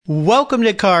Welcome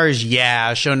to Cars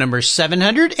Yeah, show number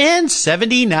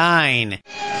 779.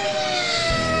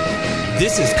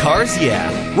 This is Cars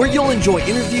Yeah, where you'll enjoy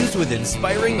interviews with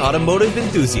inspiring automotive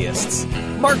enthusiasts.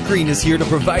 Mark Green is here to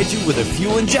provide you with a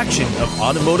fuel injection of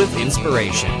automotive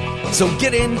inspiration. So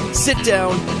get in, sit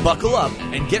down, buckle up,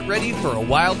 and get ready for a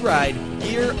wild ride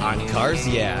here on Cars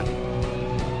Yeah.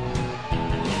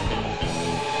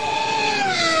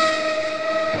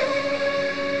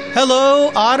 Hello,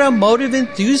 automotive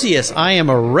enthusiasts. I am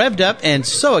revved up and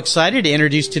so excited to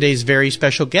introduce today's very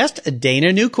special guest,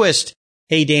 Dana Newquist.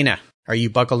 Hey, Dana, are you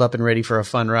buckled up and ready for a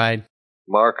fun ride?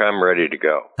 Mark, I'm ready to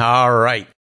go. All right.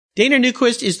 Dana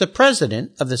Newquist is the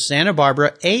president of the Santa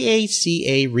Barbara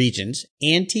AACA Region's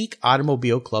Antique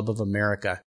Automobile Club of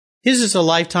America. His is a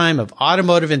lifetime of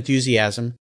automotive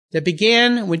enthusiasm that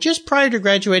began when just prior to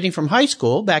graduating from high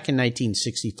school back in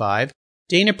 1965,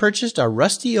 Dana purchased a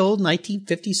rusty old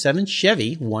 1957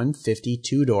 Chevy 150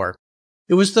 two-door.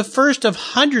 It was the first of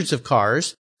hundreds of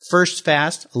cars, first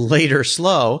fast, later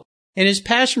slow, and his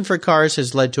passion for cars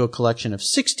has led to a collection of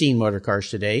 16 motor cars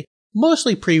today,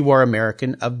 mostly pre-war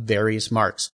American of various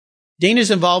marques. Dana's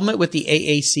involvement with the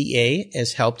AACA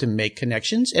has helped him make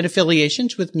connections and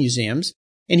affiliations with museums,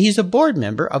 and he's a board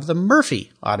member of the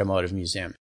Murphy Automotive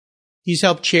Museum. He's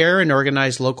helped chair and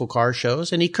organize local car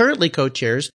shows, and he currently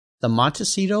co-chairs the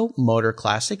Montecito Motor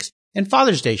Classics and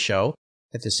Father's Day show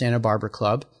at the Santa Barbara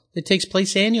Club that takes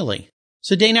place annually.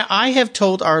 So Dana, I have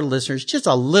told our listeners just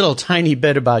a little tiny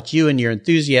bit about you and your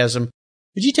enthusiasm.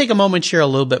 Would you take a moment and share a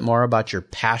little bit more about your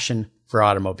passion for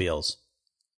automobiles?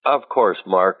 Of course,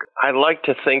 Mark. I like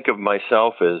to think of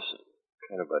myself as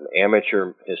kind of an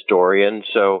amateur historian.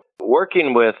 So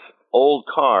working with old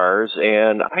cars,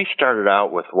 and I started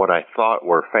out with what I thought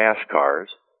were fast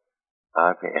cars.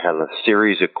 I've had a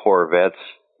series of Corvettes,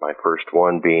 my first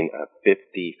one being a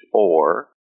 54,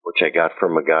 which I got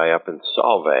from a guy up in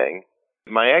Solvang.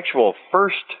 My actual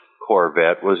first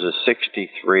Corvette was a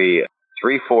 63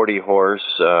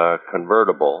 340-horse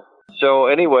convertible. So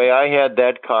anyway, I had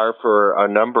that car for a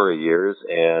number of years,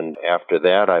 and after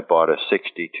that I bought a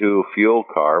 62 fuel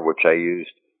car, which I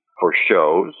used for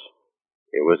shows.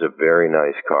 It was a very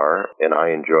nice car, and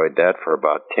I enjoyed that for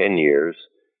about 10 years.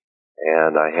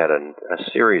 And I had a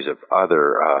series of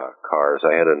other cars.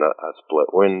 I had a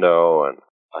split window, and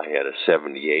I had a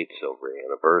 78 silver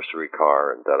anniversary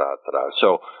car, and da-da-da-da.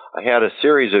 So I had a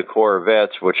series of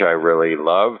Corvettes, which I really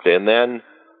loved. And then,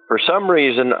 for some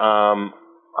reason,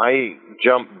 I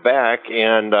jumped back,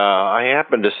 and I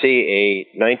happened to see a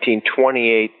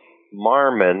 1928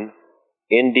 Marmon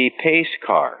Indy Pace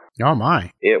car. Oh,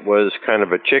 my. It was kind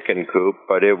of a chicken coop,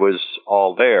 but it was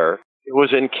all there. It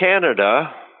was in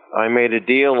Canada. I made a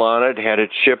deal on it, had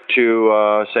it shipped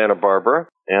to Santa Barbara,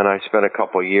 and I spent a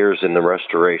couple years in the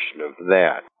restoration of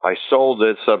that. I sold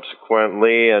it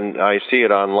subsequently, and I see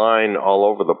it online all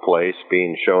over the place,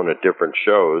 being shown at different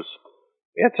shows.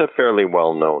 It's a fairly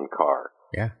well-known car.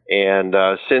 Yeah. And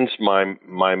since my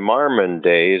Marmon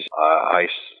days, I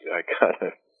kind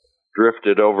of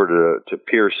drifted over to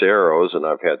Pierce Arrows, and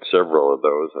I've had several of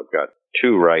those. I've got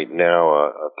two right now,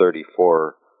 a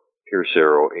 34 Pierce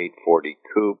Arrow 840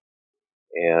 Coupe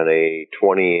and a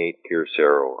 28 Pierce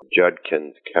Arrow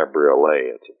Judkins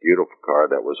Cabriolet. It's a beautiful car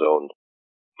that was owned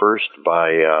first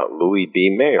by Louis B.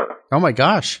 Mayer. Oh, my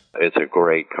gosh. It's a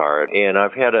great car. And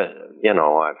I've got a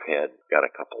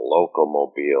couple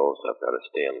locomobiles. I've got a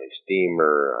Stanley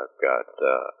Steamer. I've got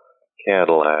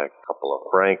Cadillac, a couple of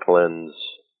Franklins,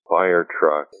 fire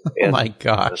truck. Oh, my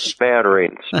gosh. A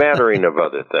spattering of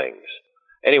other things.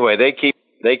 Anyway, they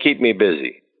keep me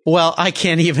busy. Well, I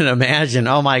can't even imagine.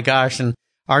 Oh, my gosh. And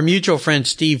our mutual friend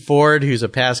Steve Ford, who's a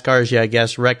past Cars Yeah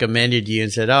guest, recommended you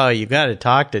and said, oh, you got to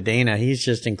talk to Dana. He's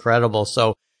just incredible.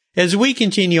 So as we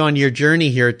continue on your journey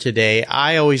here today,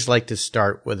 I always like to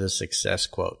start with a success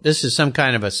quote. This is some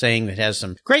kind of a saying that has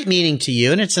some great meaning to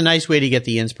you, and it's a nice way to get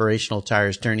the inspirational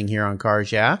tires turning here on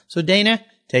Cars Yeah. So Dana,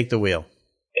 take the wheel.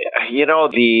 You know,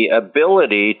 the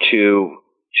ability to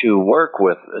work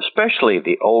with, especially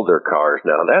the older cars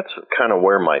now, that's kind of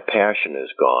where my passion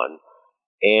has gone.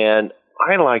 And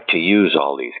I like to use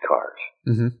all these cars.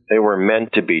 Mm-hmm. They were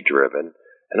meant to be driven.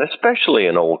 And especially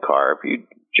an old car, if you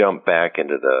jump back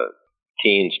into the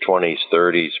teens, 20s,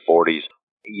 30s, 40s,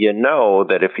 you know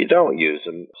that if you don't use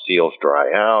them, seals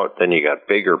dry out, then you got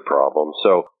bigger problems.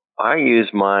 So I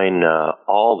use mine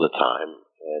all the time.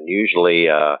 And usually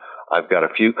I've got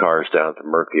a few cars down at the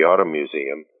Murphy Auto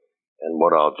Museum. And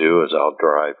what I'll do is I'll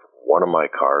drive one of my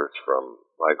cars from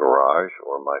my garage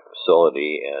or my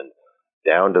facility and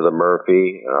down to the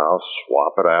Murphy, and I'll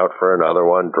swap it out for another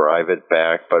one, drive it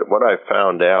back. But what I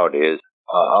found out is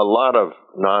a lot of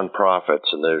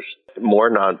nonprofits, and there's more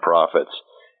nonprofits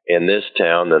in this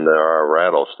town than there are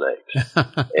rattlesnakes.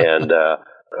 And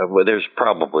well, there's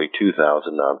probably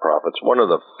 2,000 nonprofits. One of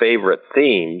the favorite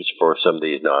themes for some of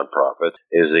these nonprofits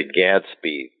is a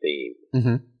Gatsby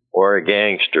theme or a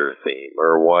gangster theme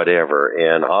or whatever.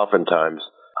 And oftentimes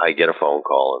I get a phone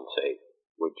call and say,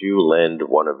 would you lend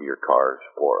one of your cars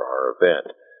for our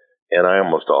event? And I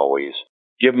almost always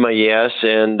give them a yes,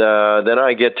 and then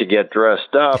I get to get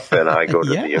dressed up, and I go to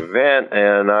the event,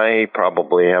 and I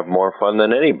probably have more fun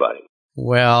than anybody.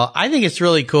 Well, I think it's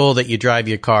really cool that you drive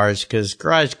your cars, because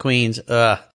Garage Queens,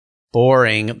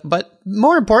 boring. But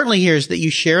more importantly here is that you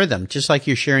share them, just like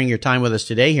you're sharing your time with us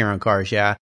today here on Cars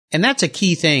Yeah. And that's a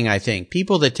key thing, I think.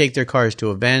 People that take their cars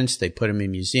to events, they put them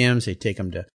in museums, they take them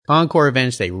to Concours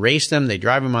events, they race them, they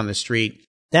drive them on the street.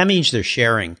 That means they're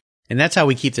sharing. And that's how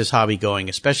we keep this hobby going,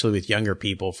 especially with younger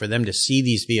people, for them to see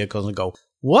these vehicles and go,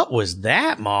 what was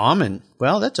that, Mom? And,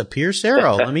 well, that's a Pierce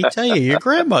Arrow. Let me tell you, your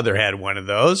grandmother had one of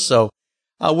those. So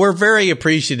we're very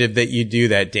appreciative that you do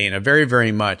that, Dana, very,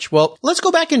 very much. Well, let's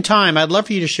go back in time. I'd love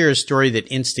for you to share a story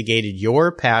that instigated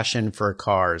your passion for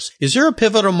cars. Is there a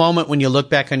pivotal moment when you look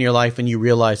back on your life and you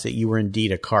realize that you were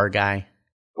indeed a car guy?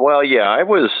 Well, yeah, I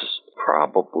was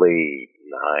probably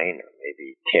 9 or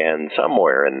maybe 10,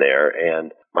 somewhere in there,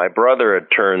 and my brother had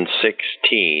turned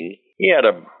 16. He had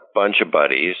a bunch of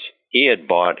buddies. He had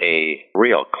bought a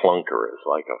real clunker. It's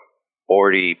like a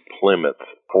 40 Plymouth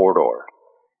four-door.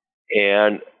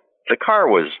 And the car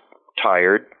was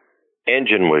tired,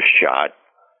 engine was shot,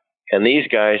 and these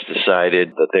guys decided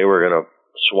that they were going to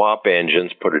swap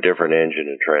engines, put a different engine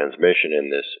and transmission in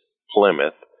this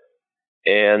Plymouth.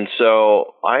 And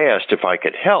so I asked if I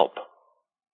could help.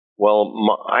 Well,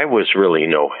 I was really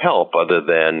no help other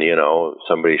than,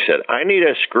 somebody said, I need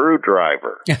a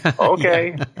screwdriver.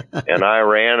 Okay. And I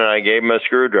ran and I gave him a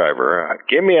screwdriver.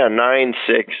 Give me a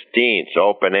 9/16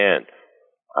 open end.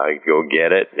 I go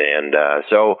get it. And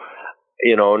so,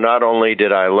 not only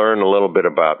did I learn a little bit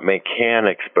about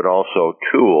mechanics, but also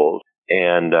tools.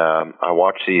 And I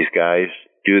watched these guys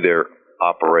do their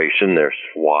operation, their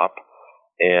swap.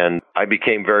 And I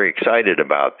became very excited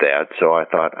about that. So I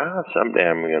thought, someday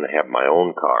I'm going to have my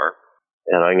own car,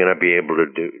 and I'm going to be able to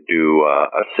do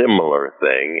a similar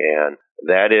thing. And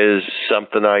that is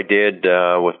something I did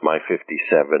with my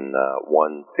 57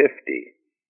 150.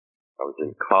 I was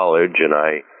in college, and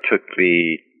I took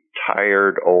the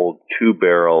tired old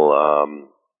two-barrel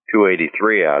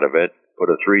 283 out of it, put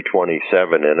a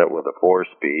 327 in it with a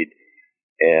 4-speed,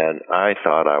 and I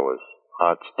thought I was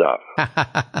hot stuff.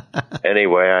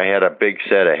 Anyway, I had a big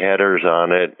set of headers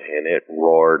on it, and it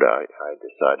roared. I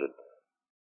decided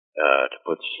to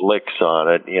put slicks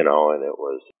on it, and it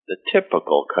was the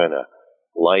typical kind of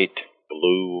light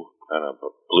blue, kind of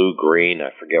blue-green, I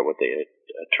forget what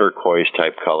turquoise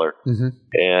type color.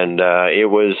 And it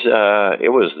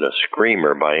wasn't a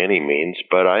screamer by any means,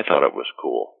 but I thought it was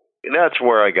cool. That's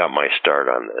where I got my start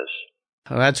on this.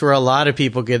 Well, that's where a lot of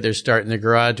people get their start, in the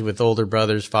garage with older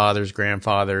brothers, fathers,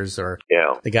 grandfathers, or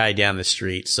the guy down the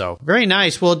street. So very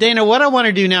nice. Well, Dana, what I want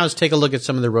to do now is take a look at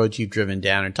some of the roads you've driven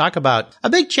down and talk about a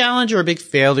big challenge or a big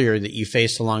failure that you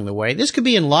faced along the way. This could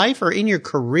be in life or in your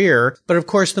career. But of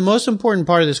course, the most important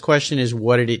part of this question is,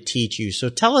 what did it teach you? So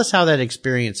tell us how that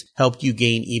experience helped you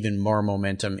gain even more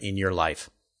momentum in your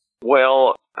life.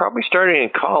 Well, probably starting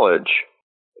in college,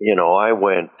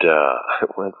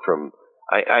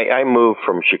 I moved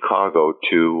from Chicago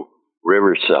to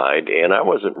Riverside, and I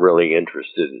wasn't really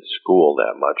interested in school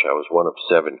that much. I was one of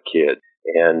 7 kids,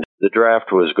 and the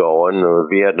draft was going, the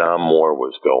Vietnam War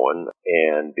was going,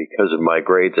 and because of my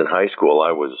grades in high school,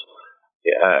 I was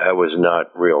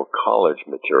not real college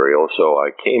material, so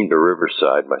I came to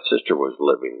Riverside. My sister was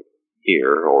living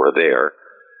here or there,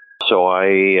 so I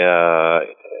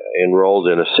enrolled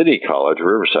in a city college,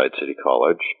 Riverside City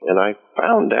College, and I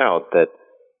found out that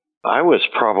I was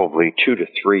probably 2 to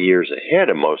 3 years ahead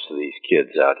of most of these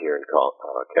kids out here in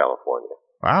California.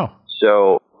 Wow.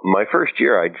 So my first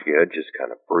year, I just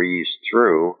kind of breezed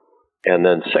through. And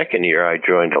then second year, I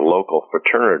joined a local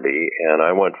fraternity, and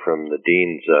I went from the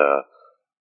dean's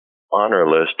honor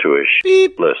list to a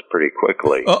sheep list pretty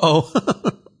quickly. Uh-oh.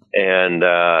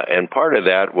 And part of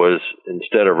that was,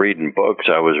 instead of reading books,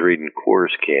 I was reading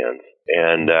Coors cans.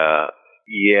 And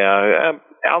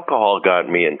alcohol got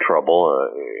me in trouble.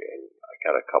 I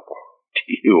got a couple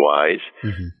DUIs.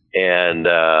 And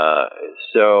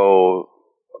so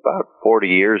about 40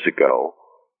 years ago,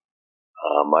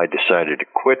 I decided to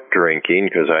quit drinking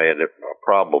because I had a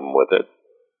problem with it.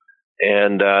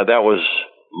 And that was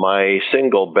my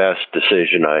single best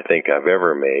decision I think I've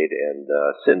ever made. And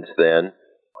since then,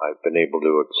 I've been able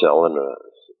to excel in a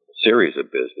series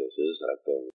of businesses.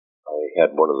 I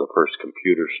had one of the first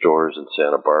computer stores in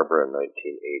Santa Barbara in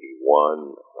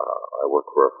 1981. I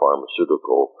worked for a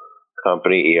pharmaceutical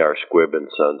company, E.R. Squibb and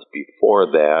Sons. Before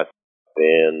that,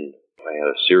 then I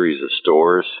had a series of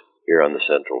stores here on the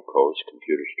Central Coast,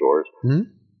 computer stores. Mm-hmm.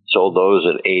 Sold those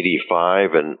in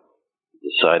 85 and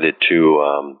decided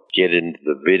to get into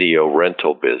the video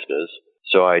rental business.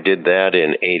 So I did that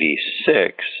in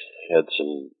 86, had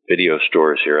some video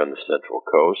stores here on the Central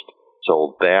Coast.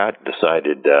 Sold that,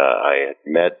 decided I had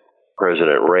met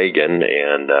President Reagan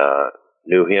and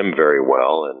knew him very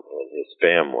well and his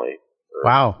family.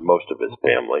 Wow. Most of his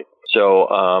family. So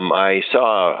I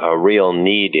saw a real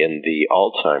need in the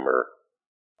Alzheimer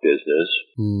business.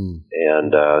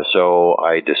 And so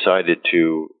I decided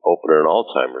to open an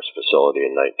Alzheimer's facility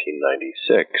in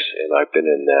 1996, and I've been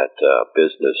in that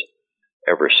business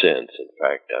ever since. In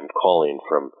fact, I'm calling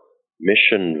from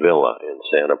Mission Villa in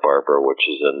Santa Barbara, which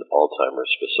is an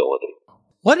Alzheimer's facility.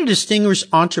 What a distinguished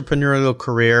entrepreneurial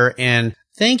career, and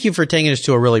thank you for taking us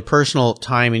to a really personal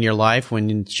time in your life when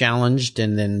you're challenged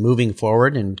and then moving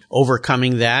forward and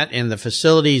overcoming that, and the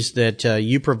facilities that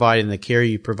you provide and the care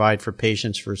you provide for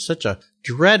patients for such a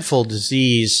dreadful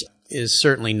disease is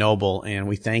certainly noble, and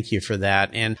we thank you for that.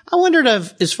 And I wondered,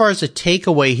 as far as a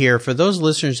takeaway here, for those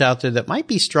listeners out there that might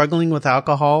be struggling with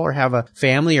alcohol or have a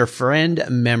family or friend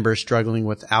member struggling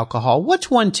with alcohol, what's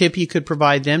one tip you could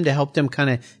provide them to help them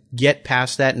kind of get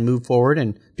past that and move forward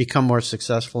and become more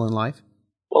successful in life?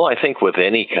 Well, I think with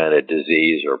any kind of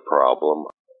disease or problem,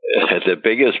 the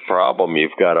biggest problem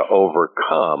you've got to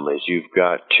overcome is you've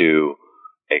got to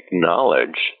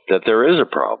acknowledge that there is a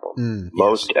problem.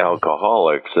 Most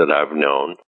alcoholics that I've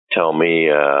known tell me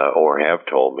or have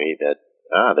told me that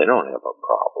they don't have a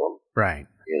problem. Right.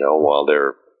 While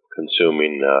they're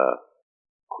consuming a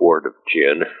quart of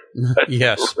gin.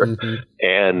 Yes.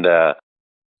 And,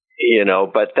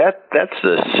 but that's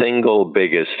the single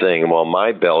biggest thing. Well,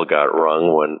 my bell got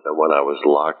rung when I was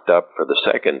locked up for the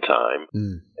second time.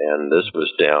 And this was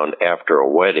down after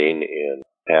a wedding in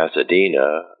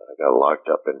Pasadena. I got locked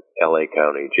up in L.A.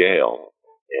 County Jail,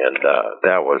 and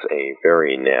that was a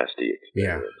very nasty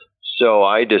experience. Yeah. So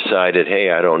I decided,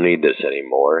 hey, I don't need this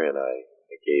anymore, and I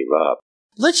gave up.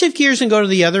 Let's shift gears and go to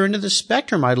the other end of the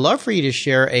spectrum. I'd love for you to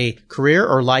share a career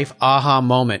or life aha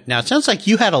moment. Now, it sounds like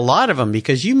you had a lot of them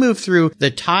because you moved through the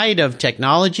tide of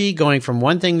technology, going from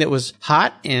one thing that was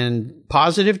hot and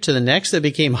positive to the next that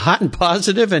became hot and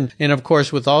positive. And of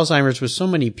course, with Alzheimer's, with so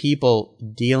many people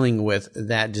dealing with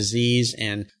that disease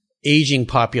and aging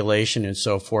population and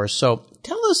so forth. So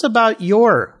tell us about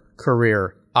your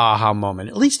career aha moment,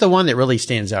 at least the one that really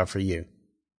stands out for you.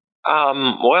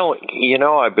 Well,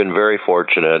 I've been very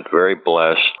fortunate, very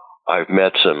blessed. I've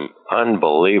met some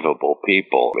unbelievable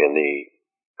people in the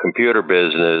computer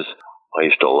business. I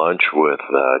used to lunch with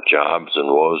Jobs and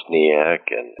Wozniak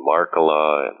and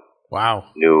Markkula, and wow,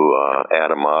 knew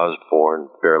Adam Osborne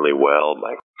fairly well.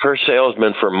 My first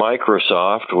salesman for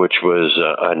Microsoft, which was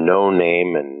a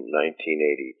no-name in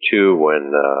 1982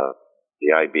 when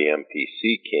the IBM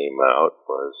PC came out,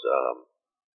 was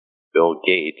Bill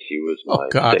Gates. He was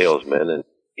my salesman, and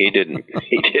he didn't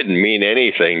mean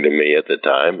anything to me at the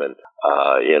time, and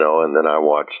and then I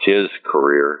watched his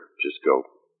career just go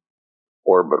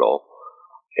orbital.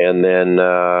 And then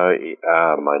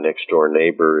my next door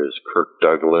neighbor is Kirk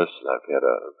Douglas. I've had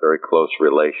a very close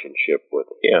relationship with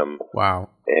him. Wow.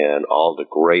 And all the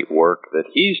great work that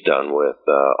he's done with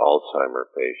Alzheimer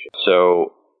patients.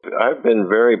 So I've been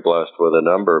very blessed with a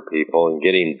number of people, and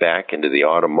getting back into the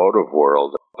automotive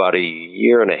world about a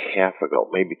year and a half ago,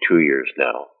 maybe 2 years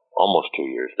now, almost 2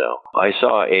 years now. I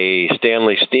saw a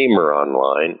Stanley Steamer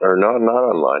online, or not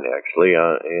online actually,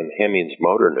 in Hemmings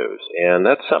Motor News, and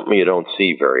that's something you don't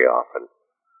see very often.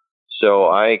 So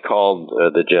I called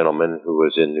the gentleman who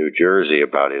was in New Jersey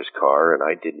about his car, and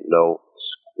I didn't know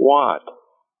squat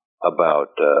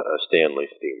about a Stanley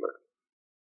Steamer.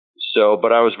 So,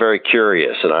 but I was very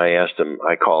curious, and I asked him,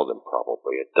 I called him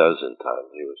probably a dozen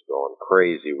times. He was going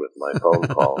crazy with my phone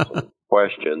calls and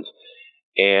questions.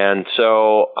 And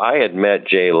so I had met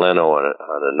Jay Leno on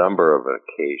a number of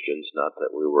occasions, not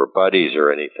that we were buddies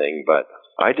or anything, but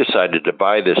I decided to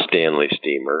buy this Stanley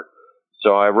Steamer.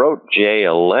 So I wrote Jay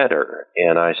a letter,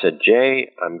 and I said,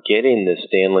 Jay, I'm getting this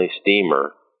Stanley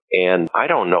Steamer, and I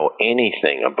don't know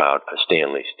anything about a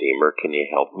Stanley Steamer. Can you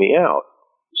help me out?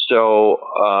 So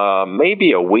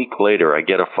maybe a week later, I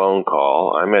get a phone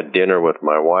call. I'm at dinner with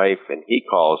my wife, and he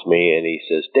calls me, and he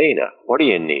says, Dana, what do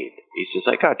you need? He says,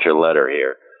 I got your letter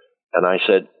here. And I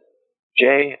said,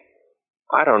 Jay,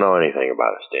 I don't know anything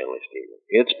about a Stanley Steamer.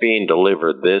 It's being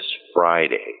delivered this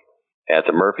Friday, at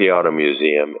the Murphy Auto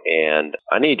Museum, and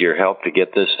I need your help to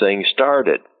get this thing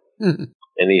started.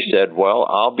 And he said, well,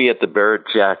 I'll be at the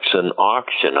Barrett-Jackson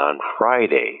auction on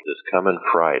Friday, this coming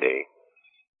Friday.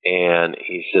 And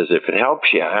he says, if it helps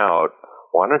you out,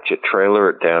 why don't you trailer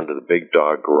it down to the Big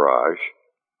Dog Garage?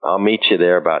 I'll meet you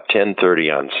there about 10:30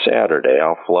 on Saturday.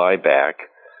 I'll fly back,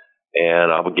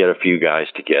 and I'll get a few guys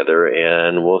together,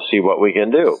 and we'll see what we can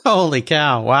do. Holy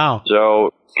cow, wow. So,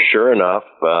 sure enough,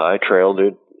 I trailed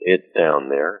it down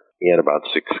there. He had about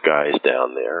 6 guys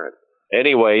down there.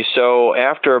 Anyway, so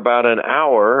after about an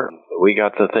hour, we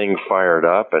got the thing fired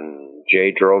up, and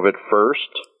Jay drove it first,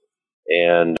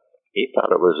 and he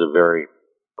thought it was a very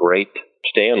great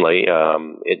Stanley.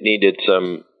 It needed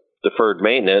some deferred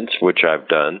maintenance, which I've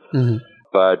done,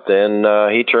 but then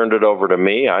he turned it over to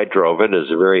me. I drove it. As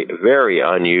a very, very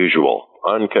unusual,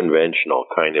 unconventional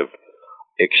kind of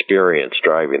experience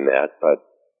driving that, but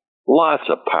lots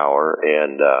of power,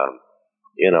 and,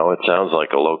 it sounds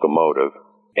like a locomotive.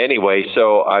 Anyway,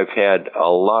 so I've had a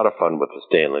lot of fun with the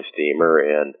Stanley Steamer,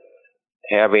 and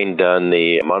having done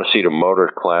the Montecito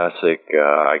Motor Classic,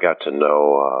 I got to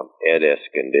know Ed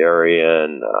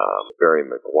Eskandarian, Barry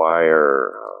McGuire,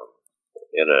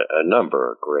 and a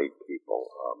number of great people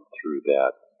through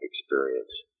that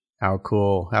experience. How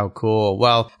cool. How cool.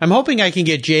 Well, I'm hoping I can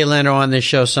get Jay Leno on this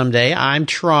show someday. I'm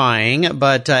trying,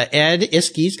 but Ed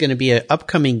Iskey's going to be an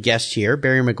upcoming guest here.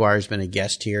 Barry McGuire's been a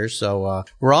guest here, so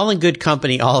we're all in good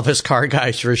company, all of us car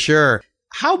guys for sure.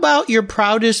 How about your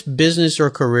proudest business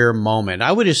or career moment?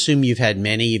 I would assume you've had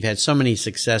many. You've had so many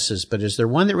successes, but is there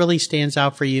one that really stands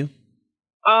out for you?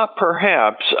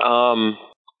 Perhaps.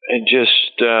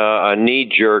 Just a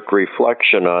knee-jerk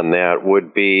reflection on that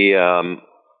would be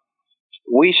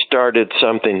we started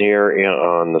something here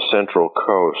on the Central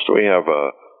Coast.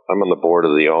 I'm on the board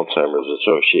of the Alzheimer's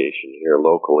Association here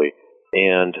locally,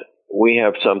 and we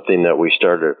have something that we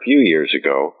started a few years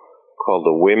ago called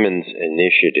the Women's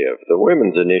Initiative. The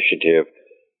Women's Initiative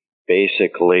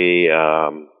basically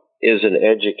is an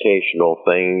educational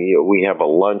thing. We have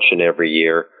a luncheon every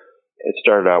year. It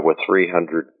started out with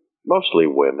 300, mostly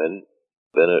women.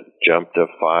 Then it jumped to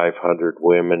 500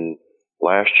 women.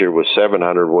 Last year was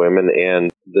 700 women, and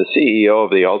the CEO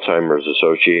of the Alzheimer's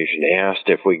Association asked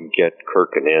if we could get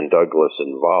Kirk and Ann Douglas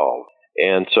involved.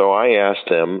 And so I asked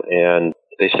them, and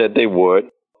they said they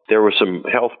would. There were some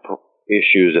health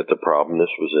issues at the problem. This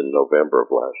was in November of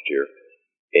last year.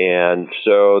 And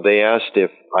so they asked if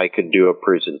I could do a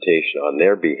presentation on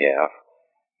their behalf.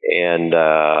 And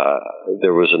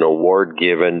there was an award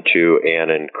given to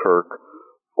Ann and Kirk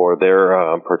for their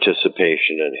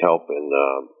participation and help in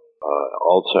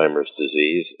Alzheimer's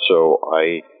disease. So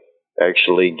I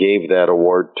actually gave that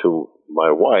award to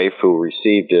my wife, who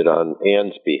received it on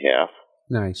Ann's behalf.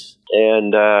 Nice.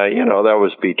 And, that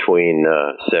was between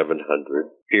 700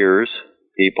 peers,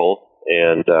 people,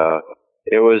 and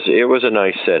it was a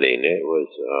nice setting. It was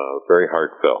very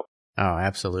heartfelt. Oh,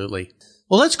 absolutely.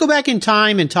 Well, let's go back in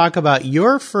time and talk about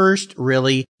your first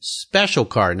really special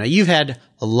car. Now, you've had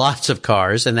lots of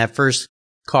cars, and that first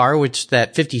car,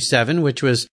 that 57, which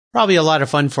was probably a lot of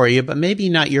fun for you, but maybe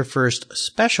not your first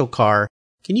special car.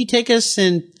 Can you take us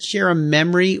and share a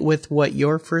memory with what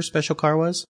your first special car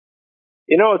was?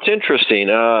 It's interesting.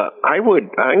 I'm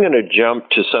going to jump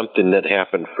to something that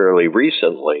happened fairly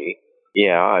recently.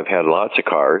 Yeah, I've had lots of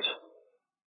cars,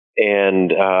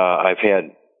 and I've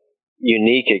had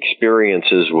unique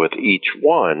experiences with each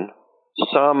one.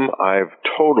 Some I've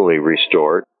totally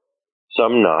restored,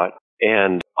 some not.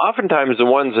 And oftentimes the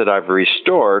ones that I've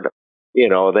restored,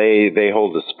 they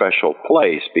hold a special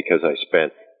place because I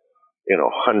spent,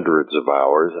 hundreds of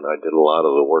hours, and I did a lot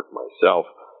of the work myself.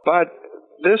 But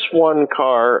this one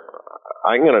car,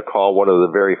 I'm going to call one of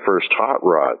the very first hot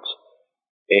rods.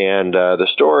 And the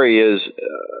story is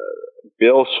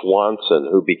Bill Swanson,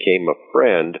 who became a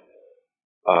friend.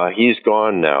 He's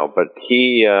gone now, but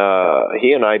he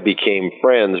and I became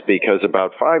friends because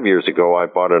about 5 years ago I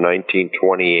bought a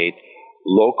 1928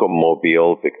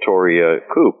 Locomobile Victoria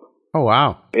Coupe. Oh,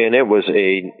 wow. And it was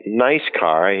a nice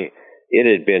car. It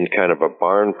had been kind of a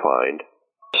barn find.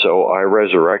 So I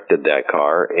resurrected that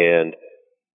car, and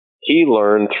he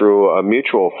learned through a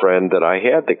mutual friend that I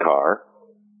had the car.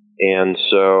 And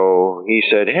so he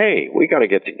said, hey, we got to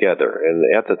get together.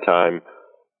 And at the time,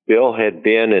 Bill had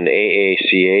been an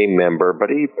AACA member, but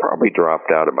he probably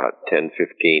dropped out about 10, 15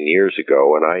 years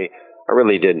ago. And I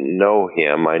really didn't know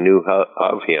him. I knew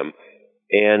of him.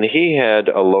 And he had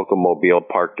a Locomobile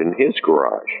parked in his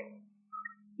garage.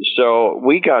 So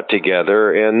we got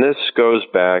together, and this goes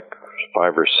back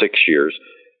 5 or 6 years.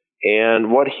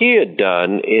 And what he had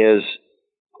done is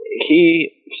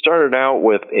he started out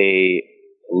with a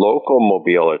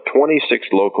locomobile, a 26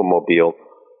 locomobile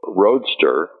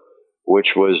roadster,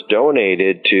 which was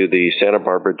donated to the Santa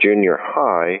Barbara Junior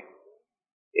High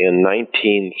in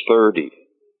 1930.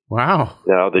 Wow.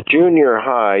 Now, the junior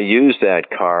high used that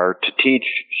car to teach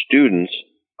students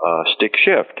stick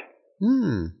shift.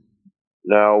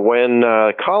 Now, when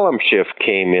column shift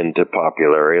came into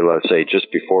popularity, let's say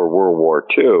just before World War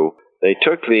II, they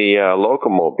took the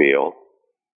locomobile,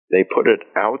 they put it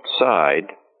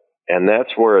outside, and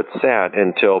that's where it sat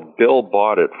until Bill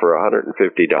bought it for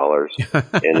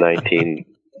 $150 in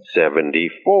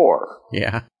 1974.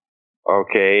 Yeah.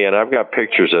 Okay, and I've got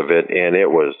pictures of it, and it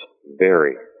was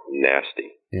very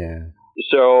nasty. Yeah.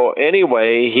 So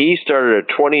anyway, he started a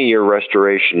 20-year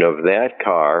restoration of that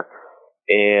car,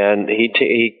 and he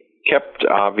kept,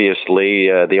 obviously,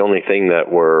 the only thing that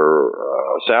were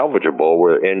salvageable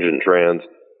were engine, trans,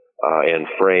 and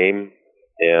frame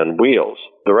and wheels.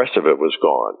 The rest of it was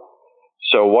gone.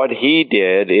 So what he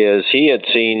did is he had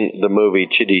seen the movie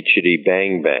Chitty Chitty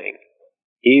Bang Bang.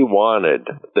 He wanted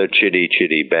the Chitty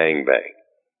Chitty Bang Bang.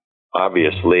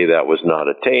 Obviously, that was not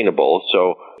attainable,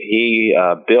 so he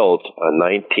built a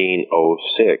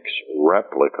 1906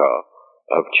 replica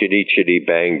of Chitty Chitty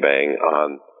Bang Bang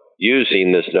on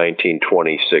using this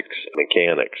 1926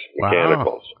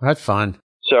 mechanicals. Wow, that's fun.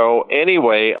 So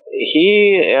anyway,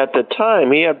 he, at the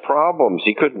time, he had problems.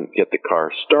 He couldn't get the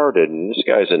car started, and this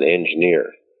guy's an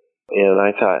engineer. And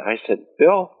I said,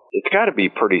 Bill, it's got to be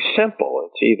pretty simple.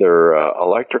 It's either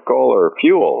electrical or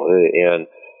fuel. And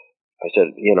I said,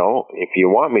 if you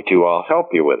want me to, I'll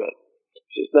help you with it.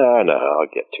 He says, no, I'll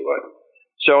get to it.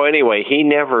 So anyway, he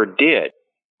never did.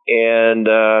 And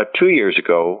 2 years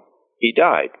ago, he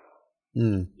died.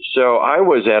 So I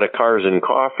was at a Cars and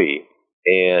Coffee,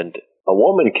 and a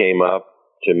woman came up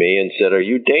to me and said, "Are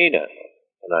you Dana?"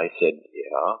 And I said,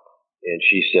 "Yeah." And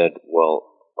she said, "Well,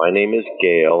 my name is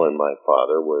Gail, and my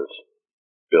father was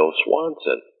Bill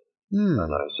Swanson."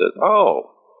 And I said,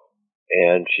 "Oh."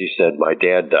 And she said, "My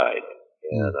dad died."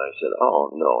 And I said, "Oh,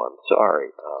 no, I'm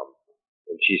sorry."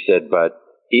 And she said, "But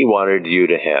he wanted you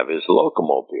to have his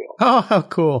locomobile." Oh, how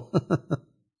cool.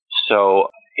 So,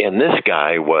 and this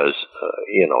guy was,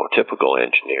 typical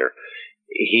engineer.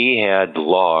 He had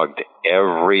logged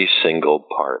every single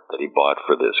part that he bought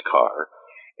for this car,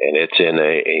 and it's in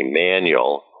a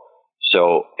manual.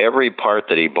 So every part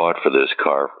that he bought for this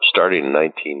car, starting in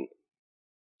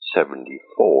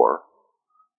 1974,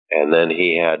 and then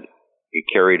he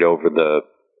carried over the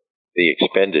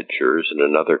expenditures in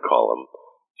another column.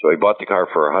 So he bought the car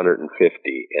for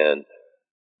 $150, and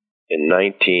in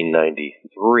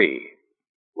 1993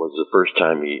 was the first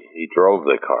time he drove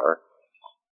the car,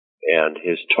 and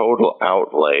his total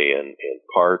outlay in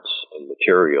parts and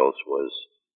materials was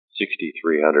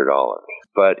 $6,300.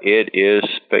 But it is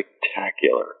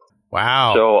spectacular.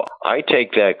 Wow. So I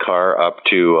take that car up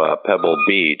to Pebble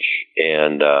Beach,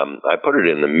 and I put it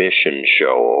in the Mission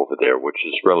show over there, which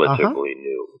is relatively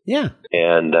new. Yeah.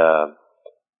 And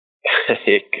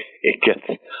it gets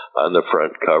on the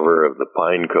front cover of the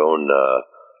Pinecone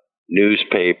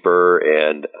newspaper,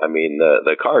 and I mean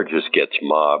the car just gets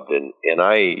mobbed, and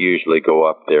I usually go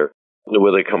up there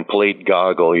with a complete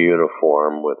goggle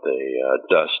uniform with a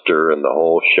duster and the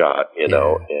whole shot, and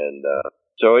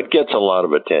so it gets a lot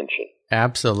of attention.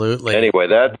 Absolutely. Anyway,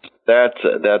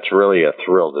 that's really a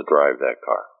thrill to drive that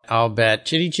car. I'll bet.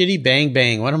 Chitty Chitty Bang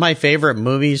Bang, one of my favorite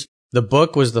movies. The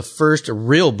book was the first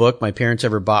real book my parents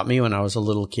ever bought me when I was a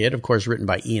little kid. Of course, written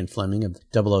by Ian Fleming of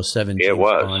 007 James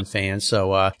Bond fan.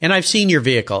 So, and I've seen your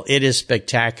vehicle. It is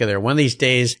spectacular. One of these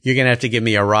days, you're going to have to give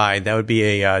me a ride. That would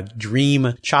be a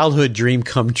childhood dream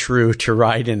come true to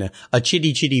ride in a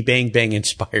Chitty Chitty Bang Bang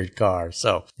inspired car.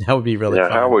 So that would be really fun.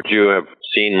 How would you have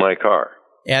seen my car?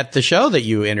 At the show that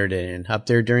you entered in, up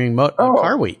there during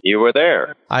Car Week. You were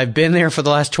there. I've been there for the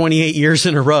last 28 years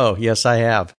in a row. Yes, I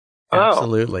have.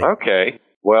 Absolutely. Oh, okay.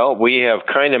 Well, we have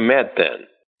kind of met then.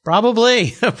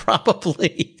 Probably.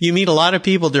 You meet a lot of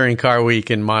people during Car Week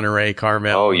in Monterey,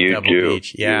 Carmel. Oh, you Pebble do.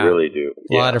 Beach. Yeah. You really do.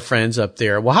 A lot of friends up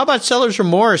there. Well, how about Seller's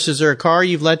Remorse? Is there a car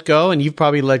you've let go? And you've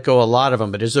probably let go a lot of them,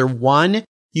 but is there one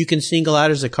you can single out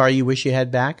as a car you wish you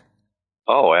had back?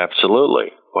 Oh,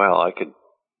 absolutely. Well, I could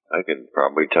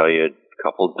probably tell you a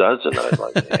couple dozen I'd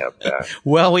like to have back.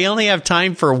 Well, we only have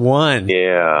time for one.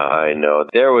 Yeah, I know.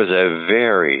 There was a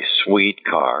very sweet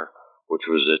car, which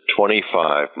was a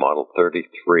 25 Model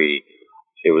 33.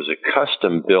 It was a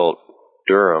custom-built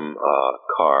Durham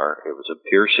car. It was a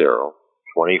Pierce Arrow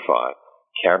 25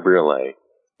 Cabriolet.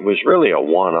 It was really a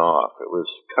one-off. It was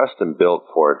custom-built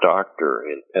for a doctor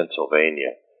in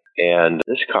Pennsylvania. And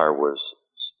this car was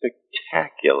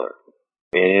spectacular.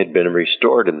 It had been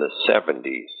restored in the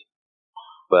 70s.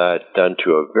 but done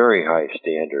to a very high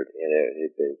standard, and it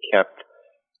had been kept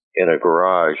in a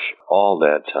garage all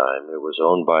that time. It was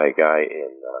owned by a guy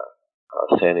in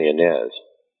Santa Ynez.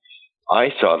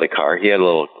 I saw the car. He had a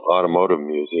little automotive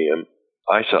museum.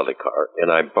 I saw the car,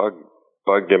 and I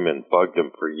bugged him and bugged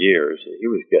him for years. He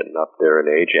was getting up there in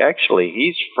age. Actually,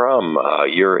 he's from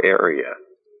your area.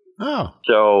 Oh.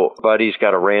 So, but he's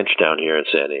got a ranch down here in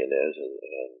Santa Ynez and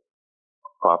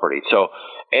property. So,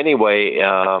 anyway,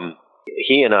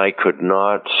 he and I could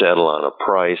not settle on a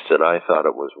price that I thought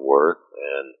it was worth,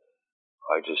 and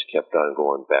I just kept on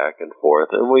going back and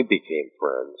forth, and we became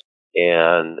friends.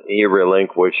 And he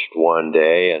relinquished one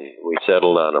day, and we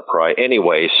settled on a price.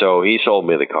 Anyway, so he sold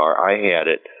me the car. I had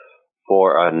it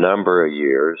for a number of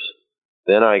years.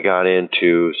 Then I got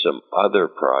into some other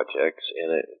projects,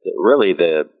 and really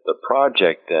the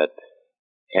project that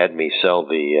had me sell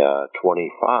the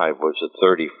 25 was a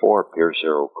 34 Pierce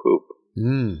Arrow Coupe.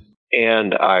 Mm.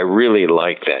 And I really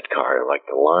liked that car. I liked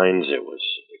the lines. It was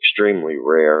extremely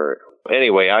rare.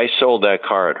 Anyway, I sold that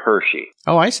car at Hershey.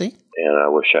 Oh, I see. And I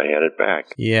wish I had it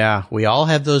back. Yeah, we all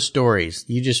have those stories.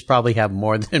 You just probably have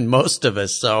more than most of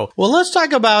us. So, well, let's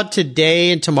talk about today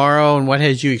and tomorrow and what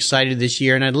has you excited this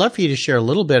year. And I'd love for you to share a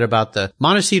little bit about the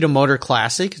Montecito Motor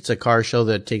Classic. It's a car show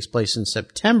that takes place in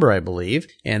September, I believe.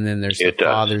 And then there's the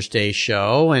Father's Day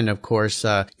show. And of course,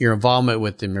 your involvement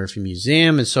with the Murphy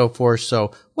Museum and so forth.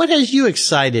 So what has you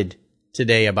excited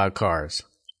today about cars?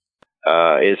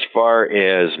 As far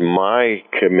as my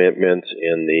commitments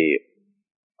in the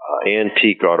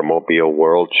antique automobile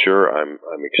world, sure, I'm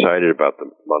excited about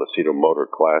the Montecito Motor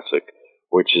Classic,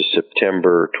 which is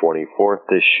September 24th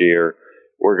this year.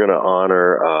 We're going to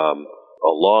honor a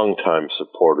longtime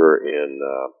supporter in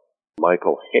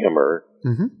Michael Hammer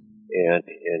and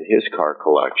his car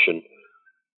collection.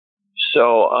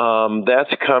 So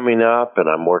that's coming up, and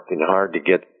I'm working hard to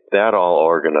get that all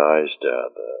organized.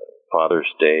 The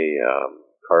Father's Day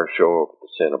car show at the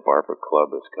Santa Barbara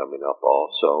Club is coming up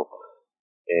also.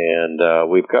 And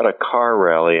we've got a car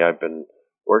rally. I've been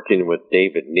working with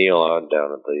David Neal on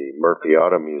down at the Murphy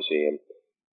Auto Museum.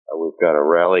 We've got a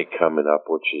rally coming up,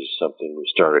 which is something we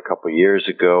started a couple of years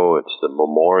ago. It's the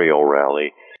Memorial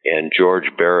Rally. And George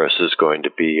Barris is going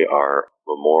to be our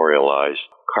memorialized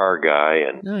car guy.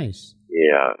 And nice.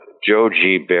 Yeah, Joe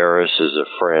G. Barris is a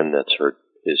friend. That's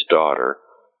his daughter.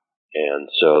 And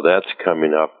so that's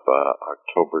coming up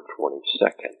October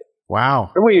 22nd.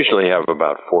 Wow. And we usually have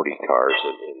about 40 cars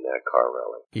in that car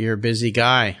rally. You're a busy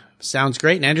guy. Sounds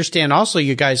great. And I understand also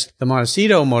you guys, the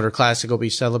Montecito Motor Classic will be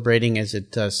celebrating, is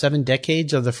it 7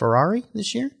 decades of the Ferrari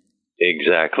this year?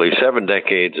 Exactly. 7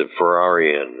 decades of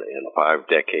Ferrari and 5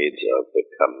 decades of the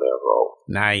Camaro.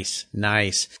 Nice,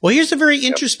 nice. Well, here's a very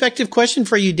introspective question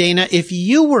for you, Dana. If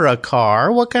you were a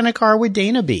car, what kind of car would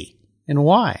Dana be and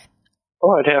why?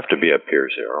 Oh, I'd have to be a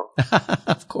Pierce Arrow.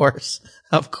 Of course.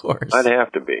 I'd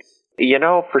have to be. You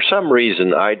know, for some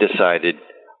reason, I decided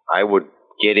I would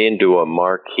get into a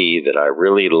marquee that I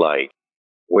really like,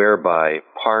 whereby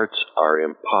parts are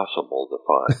impossible to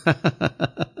find.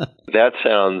 That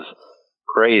sounds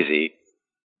crazy,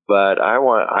 but I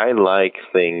like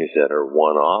things that are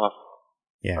one-off,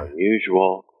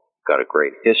 unusual, got a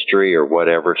great history or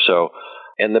whatever. So,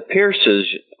 and the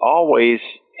Pierces always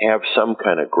have some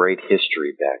kind of great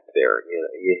history back there. You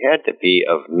know, you had to be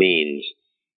of means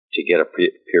to get a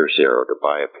Pierce Arrow, to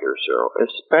buy a Pierce Arrow,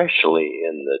 especially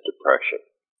in the Depression.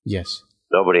 Yes.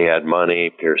 Nobody had money.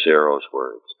 Pierce Arrows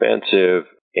were expensive.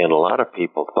 And a lot of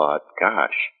people thought,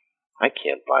 gosh, I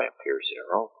can't buy a Pierce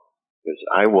Arrow because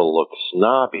I will look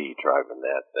snobby driving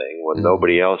that thing when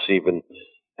nobody else even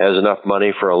has enough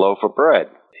money for a loaf of bread.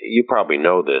 You probably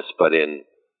know this, but in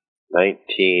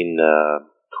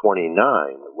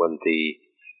 1929, when the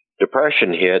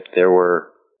Depression hit, there were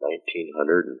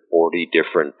 1,940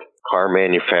 different car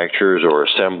manufacturers or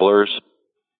assemblers,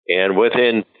 and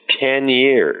within 10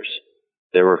 years,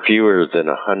 there were fewer than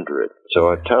 100. So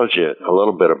it tells you a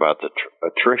little bit about the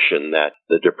attrition that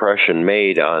the Depression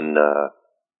made on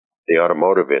the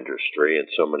automotive industry and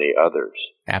so many others.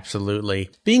 Absolutely.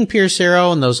 Being Pierce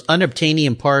Arrow and those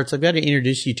unobtainium parts, I've got to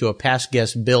introduce you to a past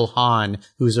guest, Bill Hahn,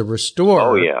 who's a restorer.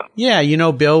 Oh, yeah. Yeah, you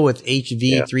know Bill with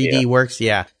HV 3D Works.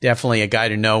 Yeah, definitely a guy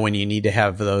to know when you need to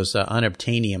have those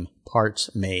unobtainium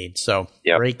parts made. So,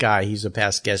 great guy. He's a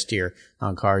past guest here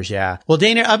on Cars Yeah. Well,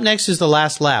 Dana, up next is the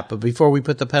last lap. But before we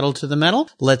put the pedal to the metal,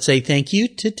 let's say thank you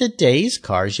to today's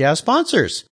Cars Yeah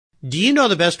sponsors. Do you know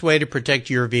the best way to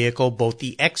protect your vehicle, both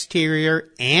the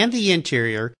exterior and the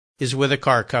interior, is with a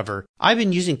car cover? I've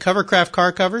been using Covercraft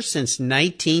car covers since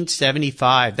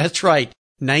 1975. That's right.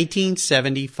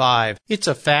 1975. It's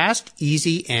a fast,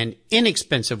 easy, and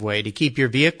inexpensive way to keep your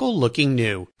vehicle looking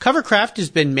new. Covercraft has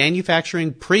been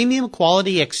manufacturing premium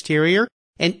quality exterior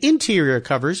and interior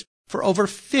covers for over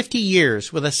 50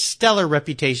 years with a stellar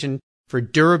reputation for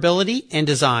durability and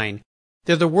design.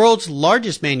 They're the world's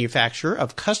largest manufacturer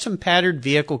of custom patterned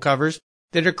vehicle covers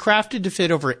that are crafted to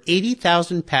fit over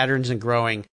 80,000 patterns and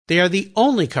growing. They are the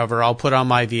only cover I'll put on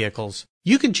my vehicles.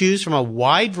 You can choose from a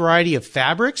wide variety of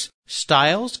fabrics,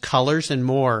 styles, colors, and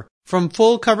more. From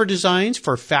full cover designs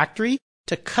for factory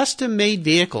to custom-made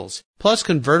vehicles, plus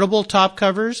convertible top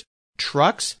covers,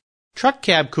 trucks, truck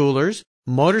cab coolers,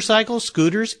 motorcycles,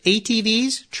 scooters,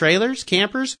 ATVs, trailers,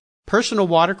 campers, personal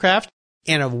watercraft,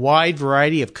 and a wide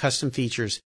variety of custom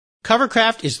features.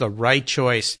 Covercraft is the right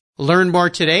choice. Learn more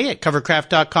today at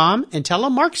covercraft.com and tell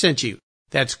them Mark sent you.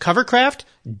 That's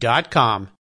covercraft.com.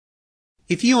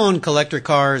 If you own collector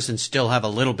cars and still have a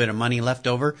little bit of money left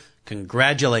over,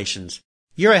 congratulations.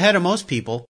 You're ahead of most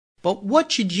people. But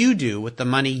what should you do with the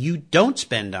money you don't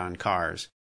spend on cars?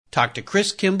 Talk to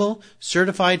Chris Kimball,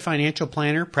 Certified Financial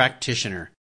Planner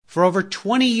Practitioner. For over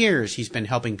 20 years, he's been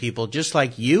helping people just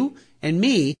like you and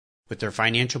me with their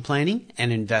financial planning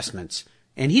and investments.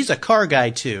 And he's a car guy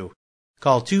too.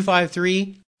 Call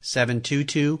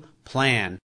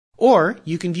 253-722-PLAN. Or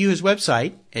you can view his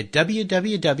website at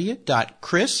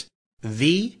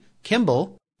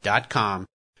www.chrisvkimball.com.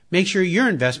 Make sure your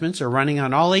investments are running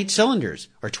on all 8 cylinders,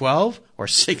 or 12, or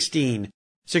 16.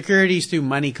 Securities through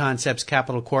Money Concepts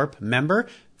Capital Corp. Member,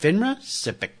 FINRA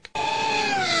SIPC.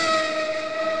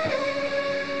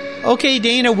 Okay,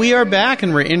 Dana, we are back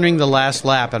and we're entering the last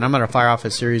lap, and I'm going to fire off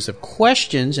a series of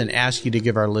questions and ask you to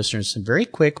give our listeners some very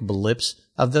quick blips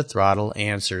of the throttle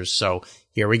answers. So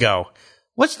here we go.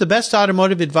 What's the best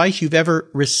automotive advice you've ever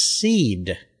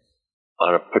received?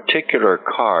 On a particular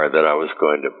car that I was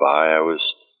going to buy, I was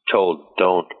told,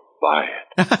 don't buy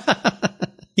it.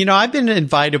 You know, I've been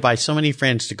invited by so many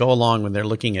friends to go along when they're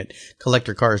looking at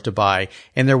collector cars to buy,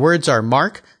 and their words are,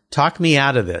 Mark, talk me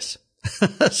out of this.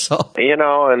 So, you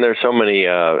know, and there's so many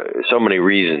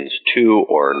reasons to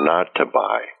or not to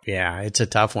buy. Yeah, it's a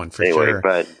tough one for anyway, sure.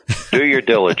 But do your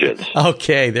diligence.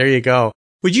 Okay, there you go.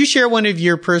 Would you share one of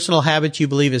your personal habits you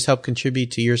believe has helped contribute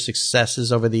to your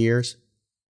successes over the years?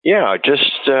 Yeah,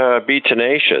 just be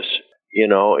tenacious. You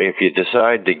know, if you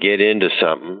decide to get into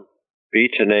something, be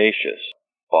tenacious.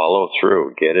 Follow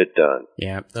through. Get it done.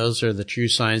 Yeah, those are the true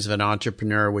signs of an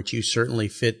entrepreneur, which you certainly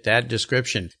fit that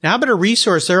description. Now, how about a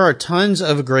resource? There are tons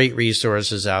of great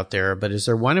resources out there, but is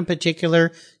there one in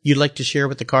particular you'd like to share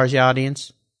with the Carsy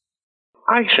audience?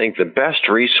 I think the best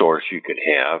resource you could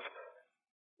have,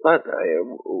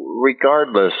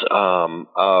 regardless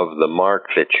of the mark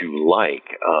that you like,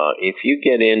 if you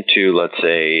get into, let's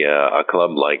say, a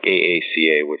club like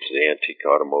AACA, which is the Antique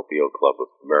Automobile Club of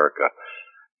America,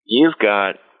 you've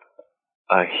got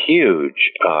a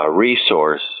huge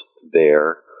resource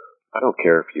there. I don't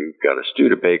care if you've got a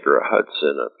Studebaker, a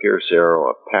Hudson, a Pierce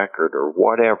Arrow, a Packard, or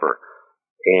whatever,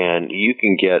 and you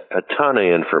can get a ton of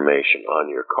information on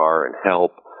your car and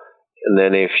help. And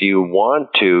then if you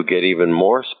want to get even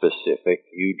more specific,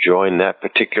 you join that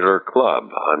particular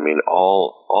club. I mean,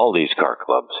 all these car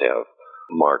clubs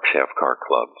marks have car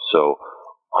clubs. So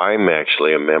I'm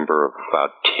actually a member of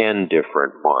about 10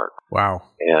 different marks. Wow.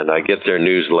 And I get their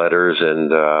newsletters,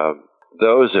 and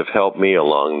those have helped me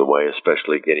along the way,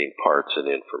 especially getting parts and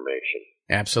information.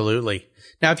 Absolutely.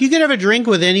 Now, if you could have a drink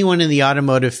with anyone in the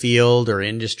automotive field or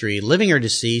industry, living or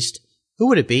deceased, who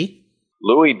would it be?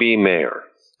 Louis B. Mayer.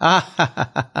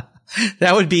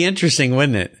 That would be interesting,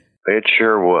 wouldn't it? It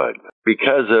sure would.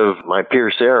 Because of my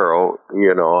Pierce Arrow,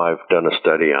 you know, I've done a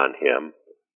study on him,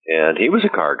 and he was a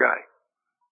car guy.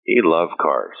 He loved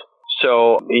cars.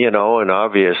 So, you know, and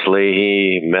obviously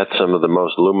he met some of the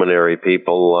most luminary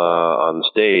people on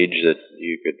stage that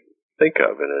you could think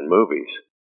of in movies.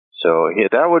 So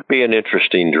that would be an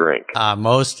interesting drink.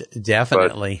 Most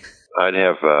definitely. But I'd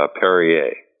have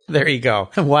Perrier. There you go.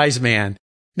 Wise man.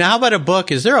 Now, how about a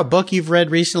book? Is there a book you've read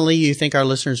recently you think our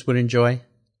listeners would enjoy?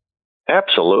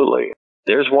 Absolutely.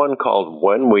 There's one called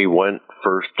When We Went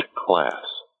First Class.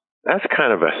 That's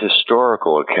kind of a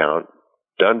historical account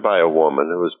done by a woman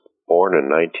who was born in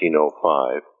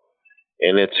 1905,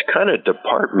 and it's kind of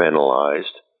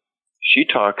departmentalized. She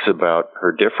talks about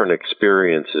her different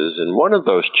experiences, and one of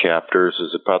those chapters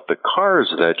is about the cars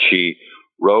that she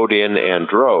rode in and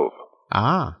drove.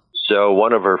 So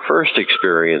one of her first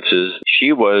experiences,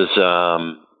 she was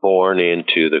born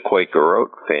into the Quaker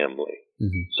Oat family.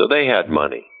 Mm-hmm. So they had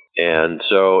money. And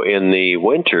so in the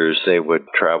winters, they would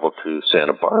travel to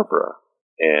Santa Barbara.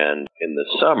 And in the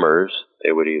summers,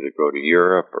 they would either go to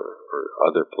Europe or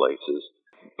other places.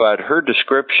 But her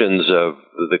descriptions of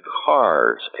the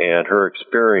cars and her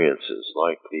experiences,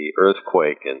 like the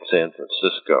earthquake in San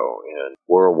Francisco and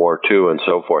World War II and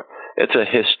so forth, it's a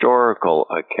historical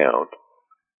account.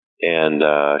 And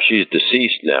she's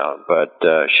deceased now, but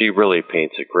she really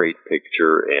paints a great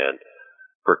picture. And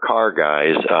for car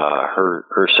guys,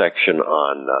 her section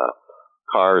on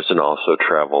cars and also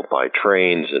travel by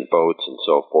trains and boats and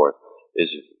so forth is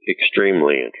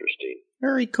extremely interesting.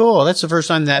 Very cool. That's the first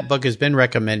time that book has been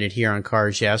recommended here on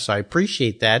Cars Yeah, so I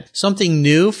appreciate that. Something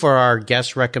new for our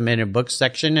guest recommended book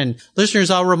section. And listeners,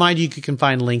 I'll remind you can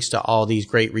find links to all these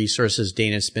great resources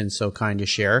Dana's been so kind to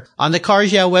share on the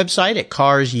Cars Yeah website at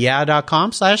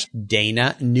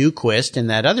carsyeah.com/Dana Newquist.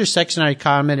 And that other section I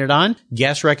commented on,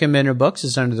 guest recommended books,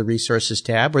 is under the resources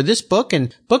tab, where this book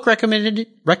and book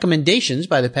recommendations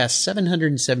by the past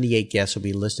 778 guests will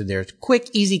be listed there. It's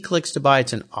quick, easy clicks to buy.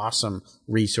 It's an awesome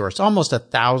resource. Almost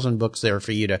 1,000 books there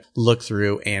for you to look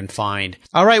through and find.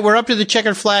 All right, we're up to the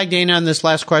checkered flag, Dana, and this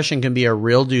last question can be a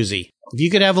real doozy. If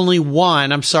you could have only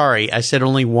one, I'm sorry, I said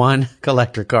only one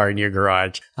collector car in your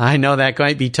garage. I know that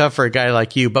might be tough for a guy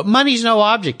like you, but money's no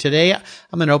object. Today,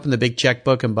 I'm going to open the big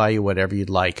checkbook and buy you whatever you'd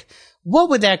like. What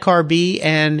would that car be,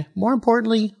 and more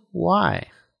importantly, why?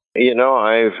 You know,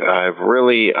 I've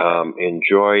really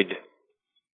enjoyed,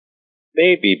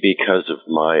 maybe because of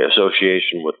my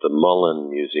association with the Mullen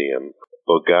Museum,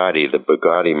 Bugatti, the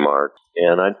Bugatti mark,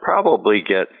 and I'd probably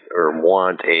get or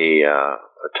want a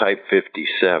Type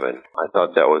 57. I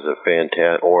thought that was a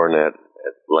fantastic, or an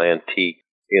Atlantique.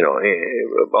 You know,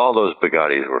 all those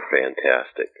Bugattis were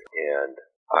fantastic, and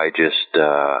I just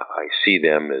I see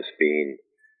them as being,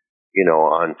 you know,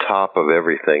 on top of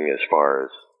everything as far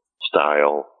as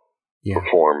style,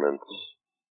 performance.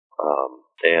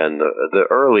 And the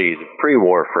early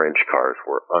pre-war French cars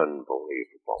were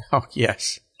unbelievable. Oh,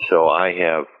 yes. So I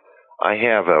have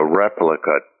a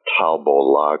replica Talbot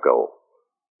Lago,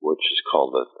 which is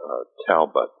called a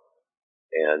Talbot,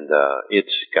 and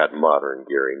it's got modern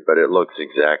gearing, but it looks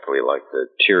exactly like the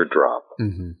Teardrop.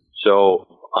 Mm-hmm. So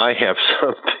I have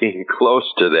something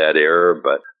close to that era,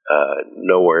 but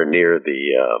nowhere near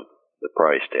the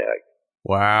price tag.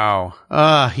 Wow.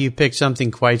 You picked something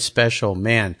quite special.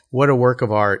 Man, what a work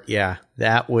of art. Yeah,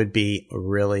 that would be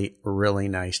really, really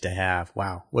nice to have.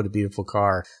 Wow, what a beautiful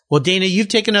car. Well, Dana, you've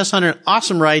taken us on an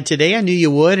awesome ride today. I knew you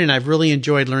would, and I've really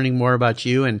enjoyed learning more about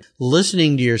you and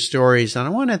listening to your stories. And I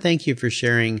want to thank you for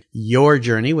sharing your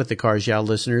journey with the Cars Yeah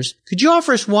listeners. Could you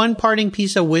offer us one parting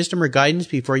piece of wisdom or guidance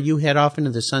before you head off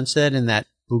into the sunset in that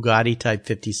Bugatti Type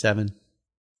 57?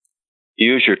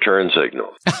 Use your turn signal.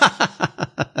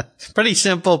 Pretty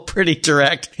simple, pretty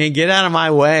direct. And get out of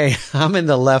my way. I'm in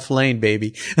the left lane,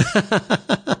 baby.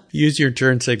 Use your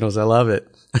turn signals. I love it.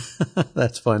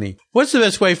 That's funny. What's the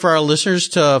best way for our listeners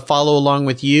to follow along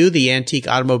with you, the Antique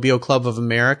Automobile Club of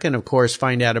America, and of course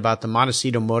find out about the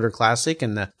Montecito Motor Classic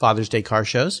and the Father's Day car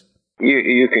shows?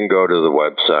 You can go to the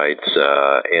websites.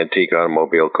 Antique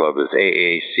Automobile Club is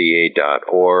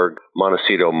AACA.org,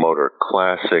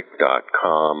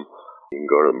 MontecitoMotorClassic.com. You can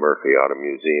go to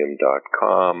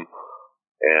MurphyAutomuseum.com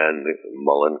and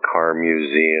Mullen Car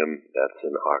Museum. That's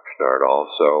in Oxnard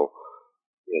also,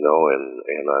 you know,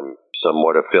 and I'm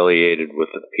somewhat affiliated with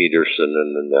the Peterson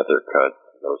and the Nethercutt.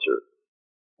 Those are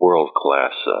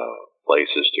world-class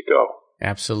places to go.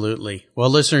 Absolutely. Well,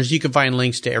 listeners, you can find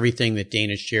links to everything that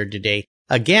Dana shared today.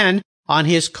 Again, on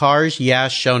his Cars Yeah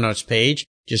show notes page,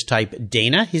 just type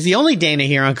Dana. He's the only Dana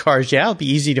here on Cars Yeah. It'll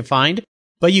be easy to find.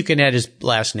 But you can add his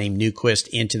last name, Newquist,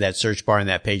 into that search bar, and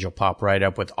that page will pop right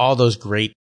up with all those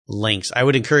great links. I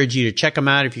would encourage you to check them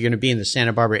out if you're going to be in the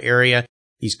Santa Barbara area.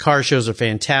 These car shows are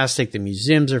fantastic. The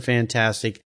museums are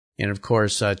fantastic. And, of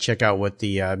course, check out what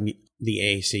the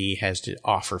AACE has to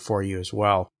offer for you as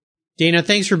well. Dana,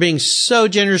 thanks for being so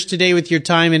generous today with your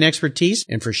time and expertise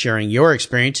and for sharing your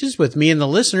experiences with me and the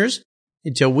listeners.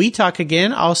 Until we talk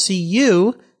again, I'll see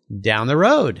you down the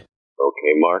road.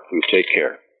 Okay, Mark, you take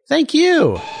care. Thank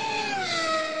you.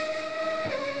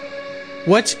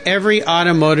 What's every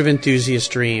automotive enthusiast's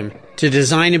dream? To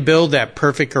design and build that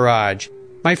perfect garage.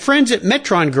 My friends at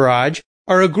Metron Garage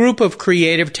are a group of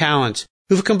creative talents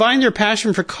who've combined their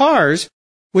passion for cars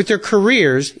with their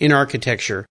careers in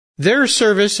architecture. Their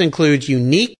service includes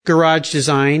unique garage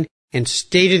design and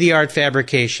state-of-the-art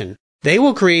fabrication. They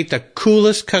will create the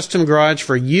coolest custom garage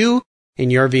for you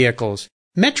and your vehicles.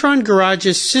 Metron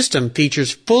Garage's system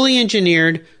features fully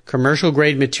engineered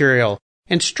commercial-grade material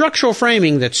and structural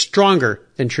framing that's stronger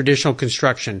than traditional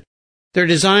construction. Their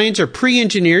designs are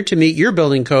pre-engineered to meet your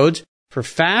building codes for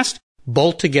fast,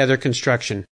 bolt-together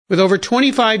construction. With over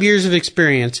 25 years of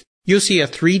experience, you'll see a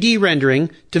 3D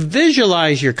rendering to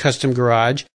visualize your custom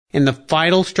garage and the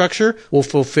vital structure will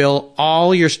fulfill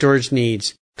all your storage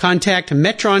needs. Contact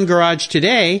Metron Garage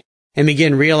today and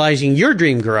begin realizing your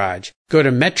dream garage. Go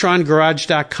to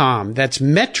metrongarage.com. That's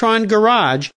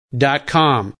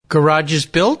metrongarage.com. Garage is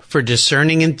built for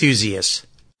discerning enthusiasts,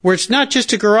 where it's not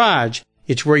just a garage,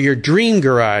 it's where your dream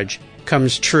garage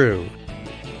comes true.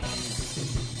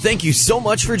 Thank you so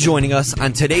much for joining us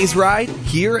on today's ride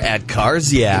here at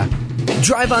Cars Yeah!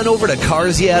 Drive on over to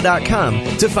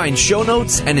carsyeah.com to find show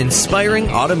notes and inspiring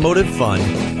automotive fun.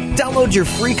 Download your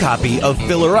free copy of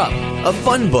Filler Up, a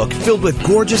fun book filled with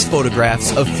gorgeous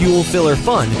photographs of fuel filler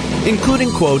fun,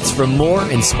 including quotes from more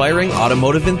inspiring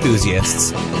automotive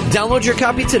enthusiasts. Download your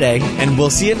copy today, and we'll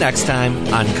see you next time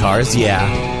on Cars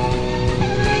Yeah!